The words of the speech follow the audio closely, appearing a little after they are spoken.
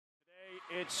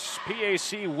It's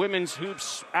PAC women's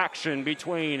hoops action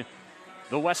between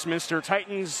the Westminster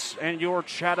Titans and your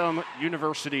Chatham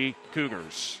University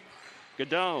Cougars.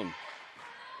 Godone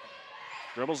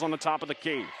dribbles on the top of the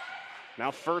key.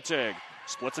 Now Fertig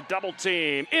splits a double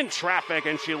team in traffic,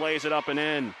 and she lays it up and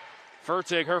in.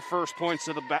 Fertig, her first points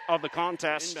of the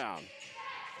contest. Inbound.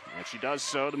 And she does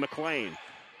so to McLean.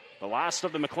 The last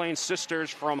of the McLean sisters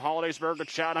from Hollidaysburg to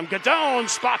Chatham. Godone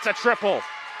spots a triple.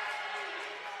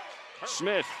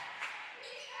 Smith.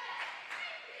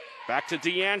 Back to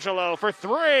D'Angelo for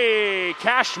three.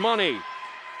 Cash money.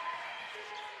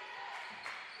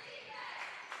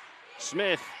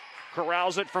 Smith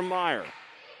corrals it from Meyer.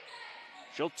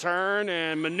 She'll turn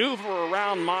and maneuver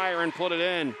around Meyer and put it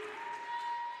in.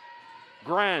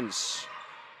 Grenz.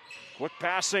 Quick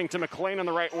passing to McLean on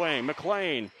the right wing.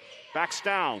 McLean backs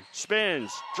down,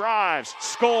 spins, drives,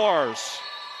 scores.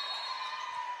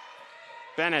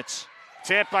 Bennett.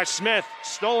 Tipped by Smith,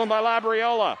 stolen by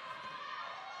Labriola.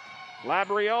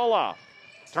 Labriola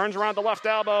turns around the left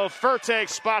elbow. Fertig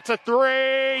spots a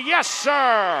three. Yes,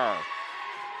 sir.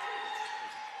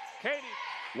 Katie.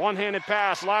 One-handed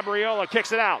pass. Labriola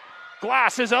kicks it out.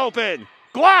 Glass is open.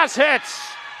 Glass hits.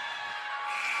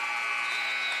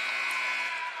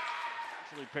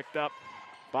 Actually picked up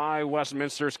by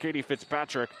Westminster's Katie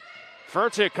Fitzpatrick.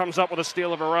 Fertig comes up with a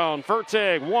steal of her own.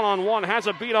 Fertig, one-on-one, has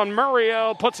a beat on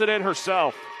Murillo, puts it in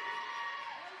herself.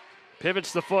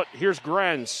 Pivots the foot. Here's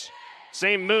Grenz.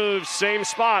 Same moves, same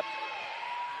spot,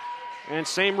 and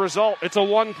same result. It's a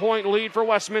 1-point lead for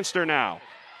Westminster now.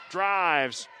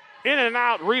 Drives, in and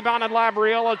out, rebounded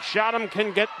Labriola. Chatham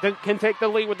can take the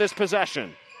lead with this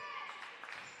possession.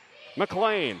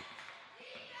 McLean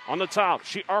on the top.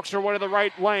 She arcs her way to the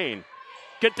right lane.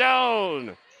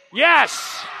 Godone.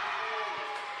 Yes!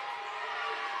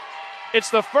 It's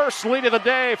the first lead of the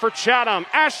day for Chatham.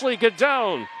 Ashley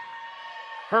Godone,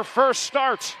 her first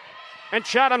start, and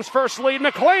Chatham's first lead.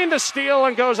 McLean to steal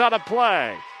and goes out of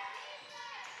play.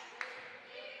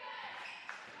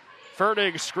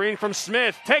 Fertig, screen from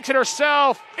Smith, takes it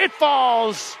herself. It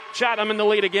falls. Chatham in the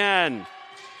lead again.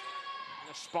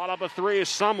 Spot up a three is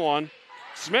someone.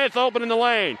 Smith open in the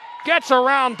lane. Gets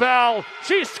around Bell.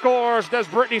 She scores, does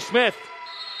Brittany Smith.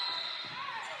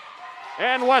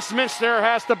 And Westminster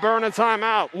has to burn a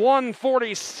timeout.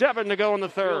 1:47 to go in the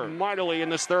third. Mightily in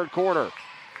this third quarter.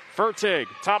 Fertig,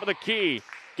 top of the key,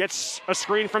 gets a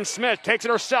screen from Smith, takes it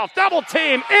herself. Double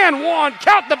team, and one.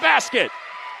 Count the basket.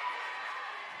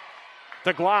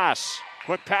 To Glass.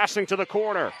 Quick passing to the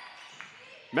corner.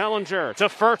 Mellinger to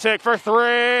Fertig for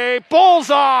three.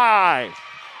 Bullseye!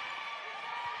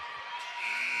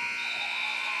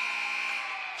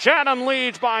 Chatham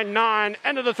leads by 9.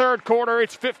 End of the third quarter.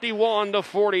 It's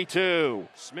 51-42.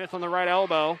 Smith on the right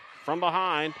elbow from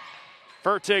behind.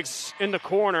 Fertig's in the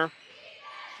corner.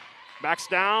 Backs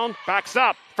down, backs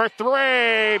up for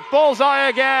three. Bullseye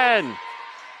again.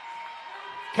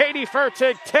 Katie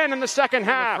Fertig, 10 in the second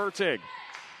half. Fertig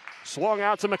swung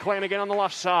out to McLean again on the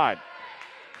left side.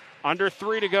 Under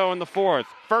 3 to go in the fourth.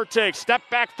 Fertig, step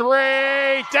back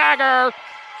three. Dagger.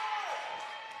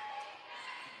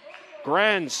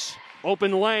 Grenz,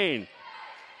 open lane.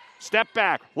 Step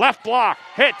back, left block,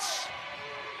 hits.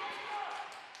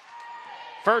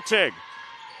 Fertig,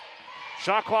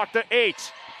 shot clock to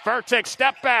 8. Fertig,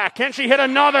 step back, can she hit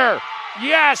another?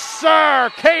 Yes,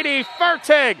 sir, Katie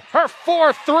Fertig, her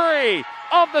 4th three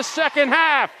of the second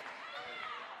half.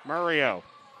 Murillo,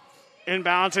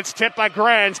 inbounds, it's tipped by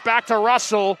Grenz, back to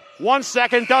Russell. 1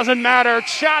 second, doesn't matter.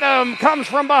 Chatham comes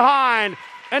from behind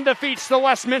and defeats the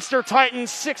Westminster Titans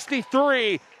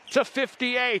 63-58.